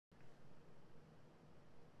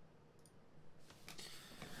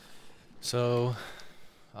So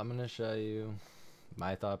I'm gonna show you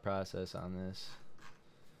my thought process on this.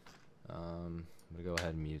 I'm gonna go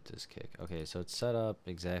ahead and mute this kick. Okay, so it's set up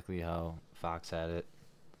exactly how Fox had it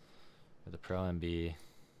with the Pro MB,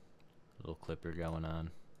 little clipper going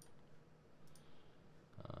on.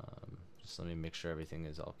 Just let me make sure everything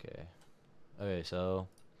is okay. Okay, so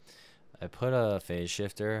I put a phase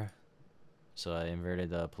shifter, so I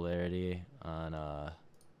inverted the polarity on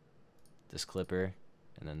this clipper,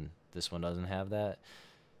 and then this one doesn't have that.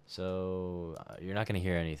 So you're not gonna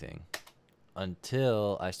hear anything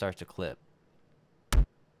until I start to clip.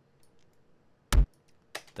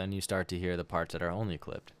 Then you start to hear the parts that are only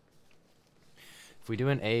clipped. If we do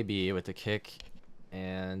an AB with the kick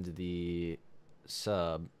and the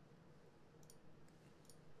sub,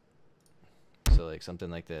 so like something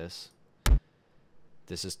like this,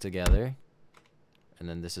 this is together, and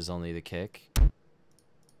then this is only the kick.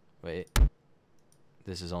 Wait,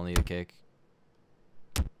 this is only the kick.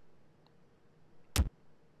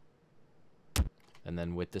 And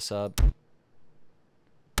then with the sub,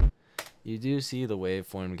 you do see the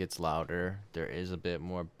waveform gets louder. There is a bit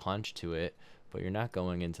more punch to it, but you're not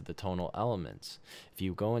going into the tonal elements. If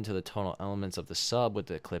you go into the tonal elements of the sub with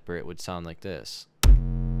the clipper, it would sound like this.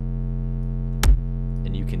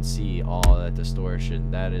 And you can see all that distortion.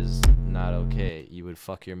 That is not okay. You would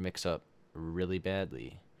fuck your mix up really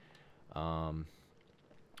badly.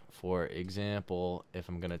 For example, if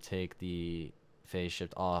I'm gonna take the phase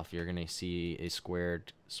shift off, you're gonna see a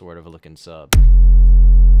squared sort of a looking sub,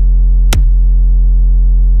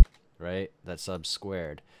 right? That sub's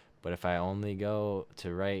squared. But if I only go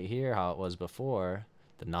to right here, how it was before,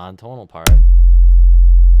 the non-tonal part,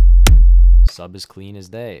 sub is clean as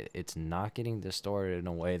day. It's not getting distorted in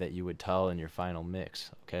a way that you would tell in your final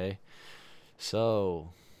mix, okay? So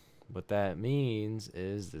what that means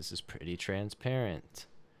is this is pretty transparent.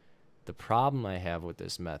 The problem I have with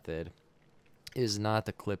this method is not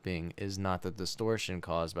the clipping, is not the distortion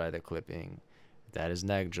caused by the clipping. That is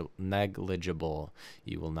negligible.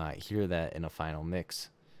 You will not hear that in a final mix.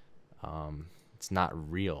 It's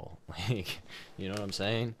not real. Like, you know what I'm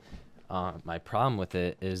saying? My problem with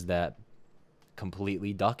it is that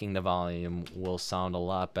completely ducking the volume will sound a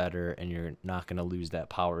lot better, and you're not going to lose that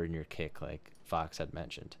power in your kick like Fox had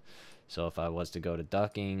mentioned. So if I was to go to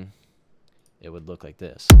ducking, it would look like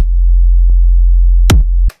this.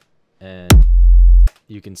 And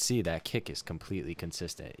you can see that kick is completely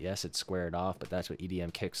consistent. Yes, it's squared off, but that's what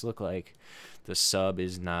EDM kicks look like. The sub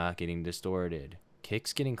is not getting distorted.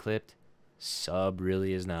 Kick's getting clipped, sub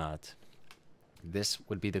really is not. This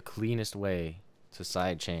would be the cleanest way to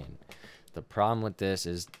sidechain. The problem with this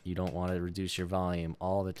is you don't want to reduce your volume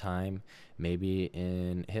all the time. Maybe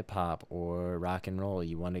in hip hop or rock and roll,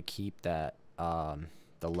 you want to keep that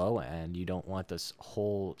the low end. You don't want this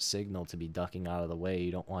whole signal to be ducking out of the way.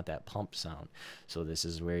 You don't want that pump sound. So this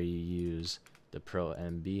is where you use the Pro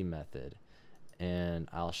MB method. And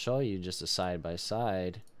I'll show you just a side by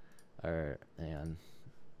side, or and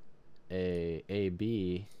a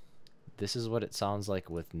AB. This is what it sounds like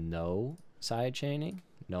with no side chaining,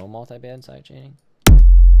 no multi-band side chaining.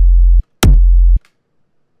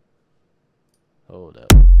 Hold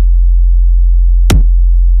up.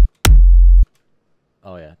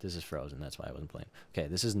 Oh yeah, this is frozen. That's why I wasn't playing. Okay,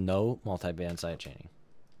 this is no multi-band side chaining.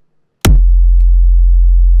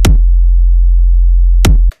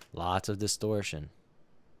 Lots of distortion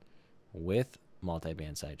with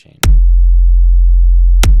multi-band side chaining.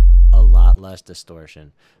 A lot less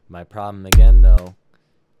distortion. My problem again though,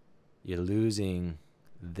 you're losing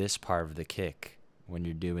this part of the kick when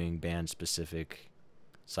you're doing band specific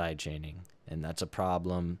side chaining, and that's a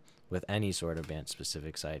problem with any sort of band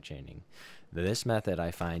specific side chaining. This method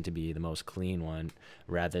I find to be the most clean one,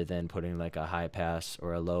 rather than putting like a high pass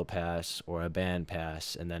or a low pass or a band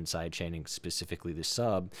pass and then side chaining specifically the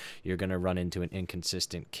sub. You're going to run into an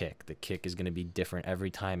inconsistent kick. The kick is going to be different every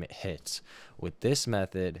time it hits. With this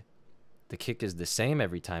method, the kick is the same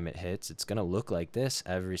every time it hits. It's going to look like this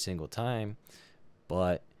every single time,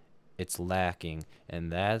 but it's lacking.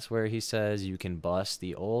 And that's where he says you can bust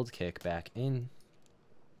the old kick back in.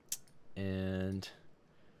 And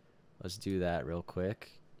let's do that real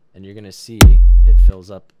quick, and you're gonna see it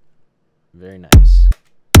fills up very nice.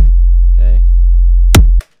 Okay,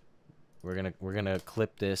 we're gonna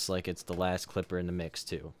clip this like it's the last clipper in the mix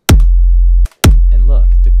too. And look,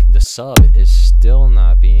 the sub is still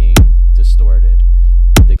not being distorted.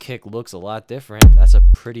 The kick looks a lot different. That's a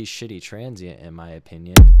pretty shitty transient in my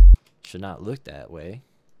opinion. Should not look that way.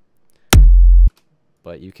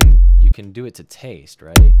 But you can do it to taste,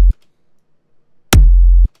 right?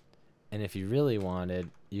 And if you really wanted,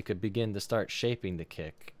 you could begin to start shaping the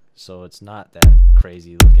kick so it's not that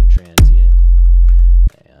crazy looking transient.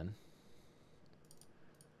 And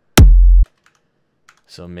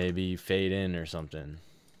so maybe you fade in or something.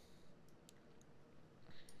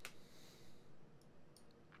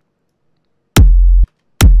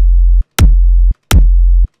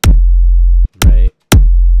 Right?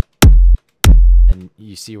 And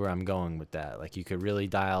you see where I'm going with that. Like, you could really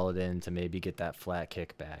dial it in to maybe get that flat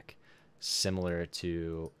kickback, similar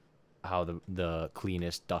to how the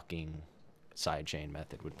cleanest ducking sidechain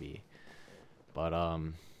method would be. But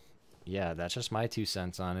yeah, that's just my 2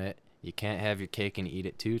 cents on it. You can't have your cake and eat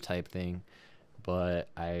it too type thing, but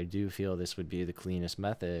I do feel this would be the cleanest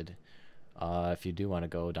method if you do want to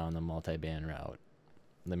go down the multi-band route.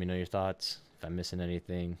 Let me know your thoughts, if I'm missing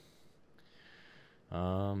anything.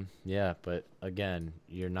 Yeah, but again,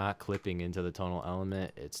 you're not clipping into the tonal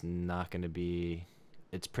element. It's not going to be,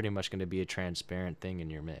 it's pretty much going to be a transparent thing in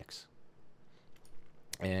your mix.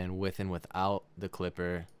 And with and without the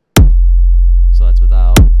clipper, so that's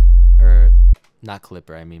without, or not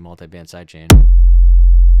clipper, I mean multi-band sidechain.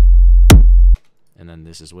 And then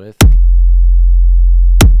this is with.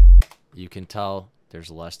 You can tell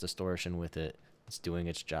there's less distortion with it. It's doing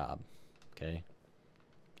its job. Okay?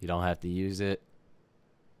 You don't have to use it.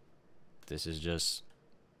 This is just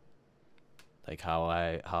like how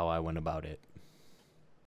I went about it.